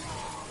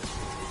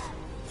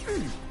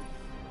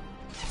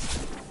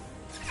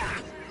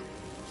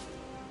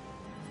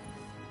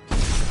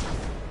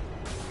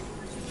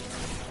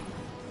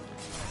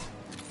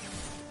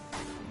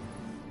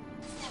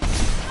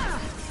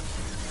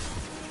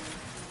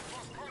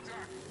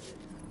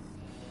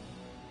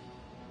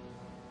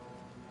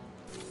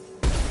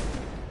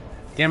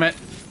 Damn it.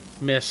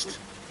 Missed.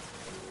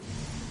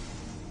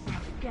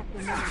 Get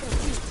them off their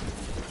feet.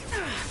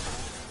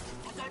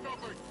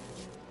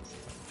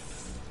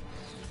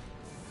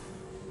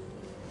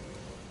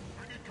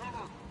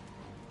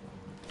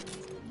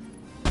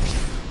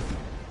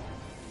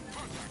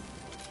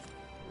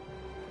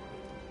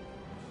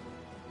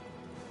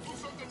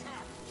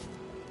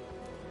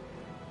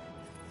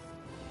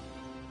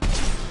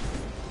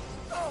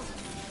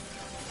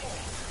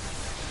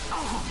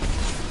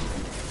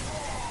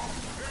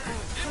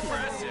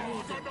 Impressive.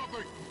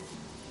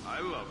 I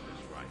love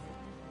this rifle.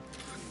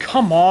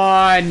 Come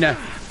on! And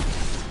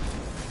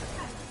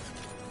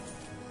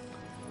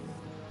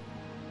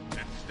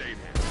stay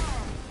there.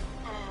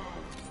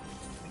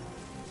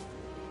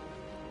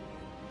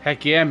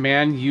 Heck yeah,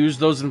 man. Use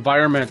those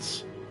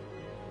environments.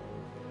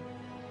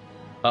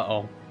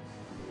 Uh-oh.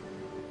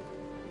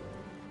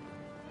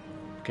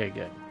 Okay,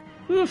 good.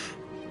 Oof.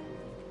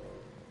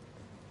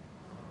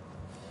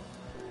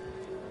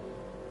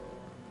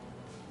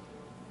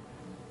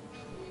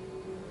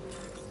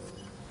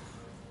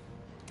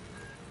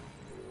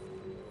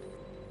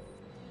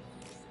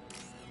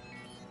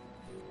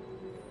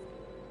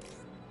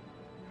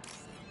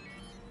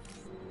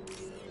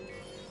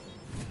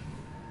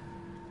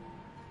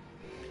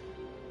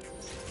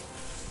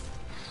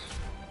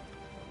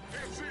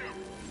 Can't see him.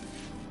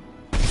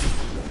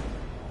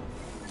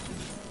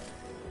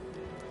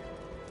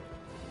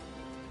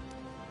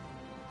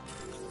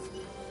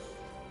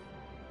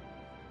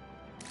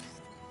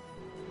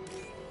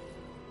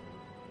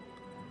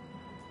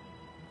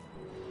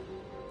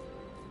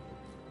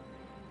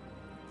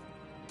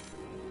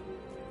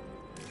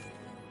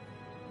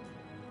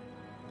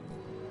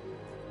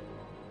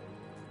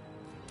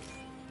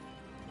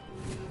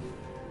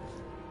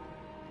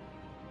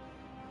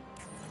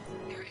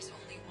 There is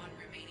only one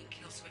remaining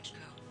kill switch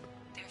code.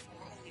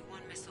 Therefore, only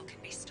one missile can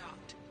be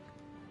stopped.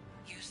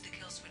 Use the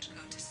kill switch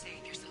code to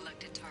save your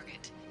selected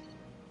target.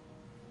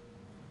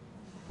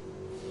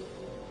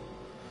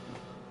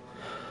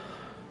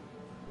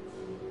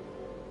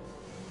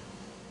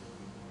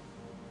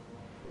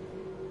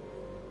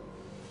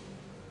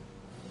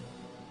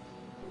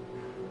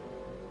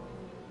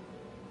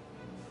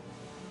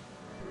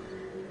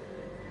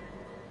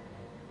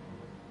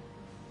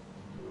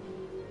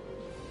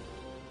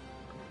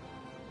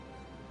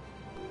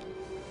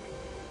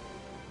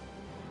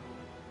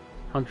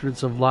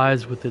 Hundreds of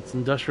lives with its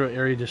industrial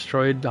area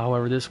destroyed.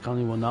 However, this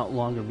colony will not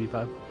longer be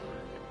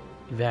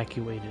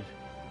evacuated.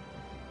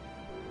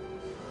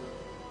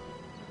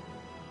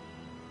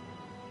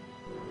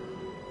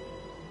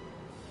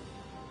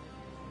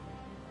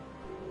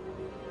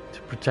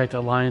 To protect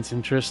Alliance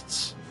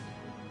interests.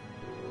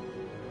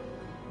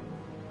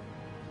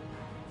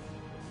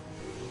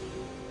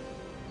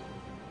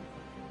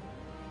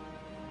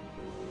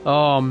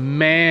 Oh,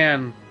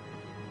 man.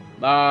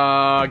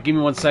 Give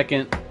me 1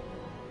 second.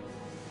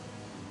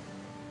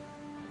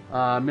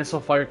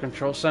 Missile Fire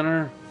Control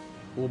Center.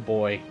 Oh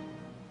boy.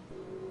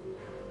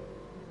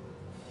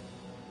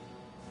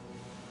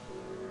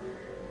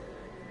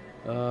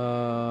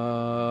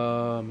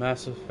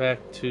 Mass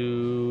Effect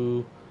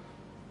to...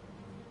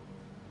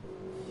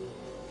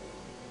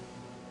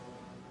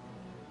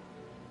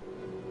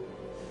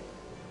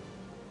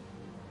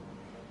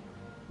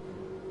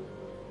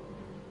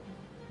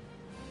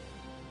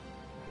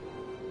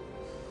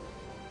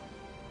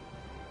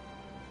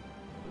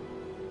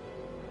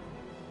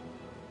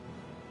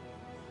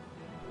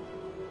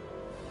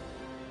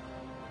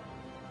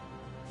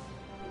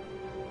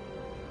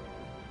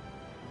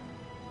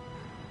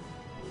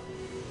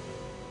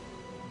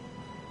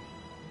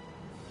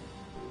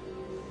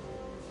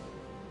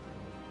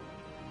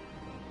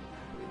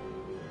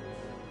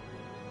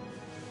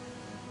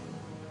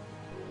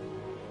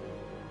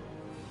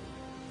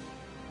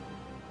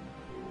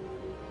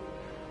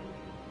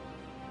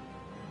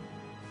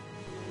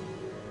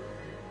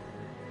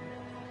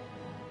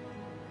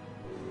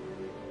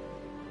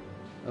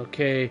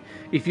 Okay.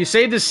 If you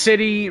save the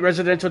city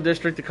residential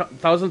district,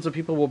 thousands of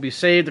people will be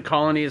saved. The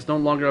colony is no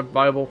longer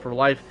viable for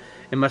life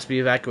and must be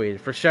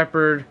evacuated. For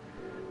Shepard...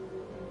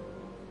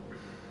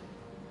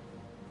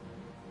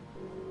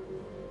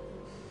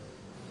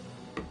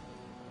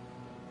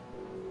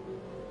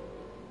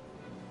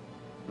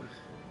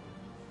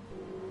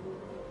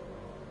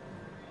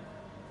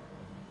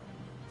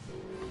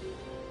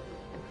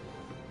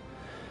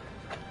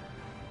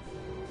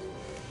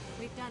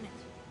 We've done it.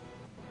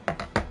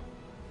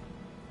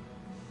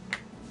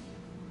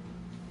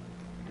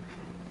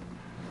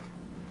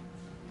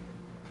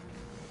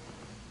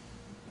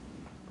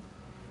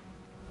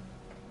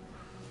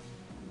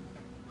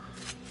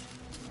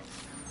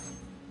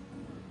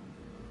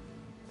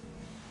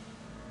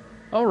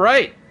 All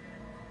right.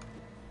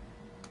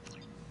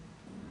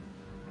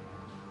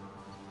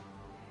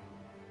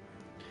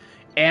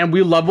 And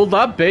we leveled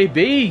up,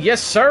 baby.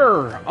 Yes,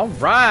 sir. All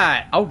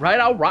right. All right,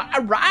 all right,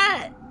 all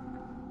right.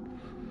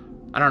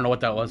 I don't know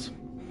what that was.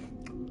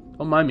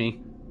 Don't mind me.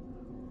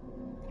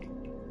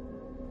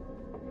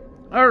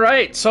 All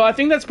right. So I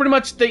think that's pretty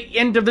much the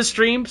end of the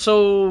stream.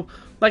 So,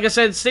 like I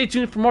said, stay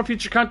tuned for more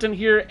future content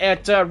here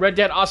at Red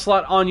Dead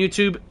Ocelot on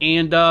YouTube.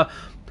 And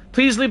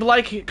please leave a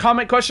like,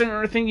 comment, question, or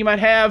anything you might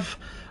have.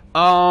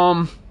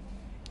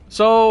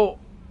 So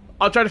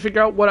I'll try to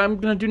figure out what I'm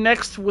going to do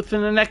next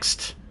within the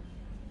next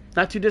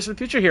not too distant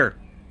future here.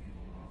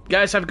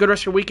 Guys, have a good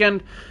rest of your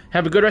weekend.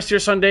 Have a good rest of your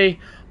Sunday,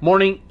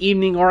 morning,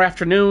 evening, or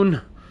afternoon.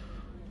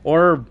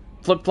 Or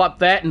flip-flop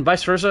that and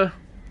vice versa.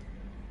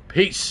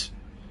 Peace.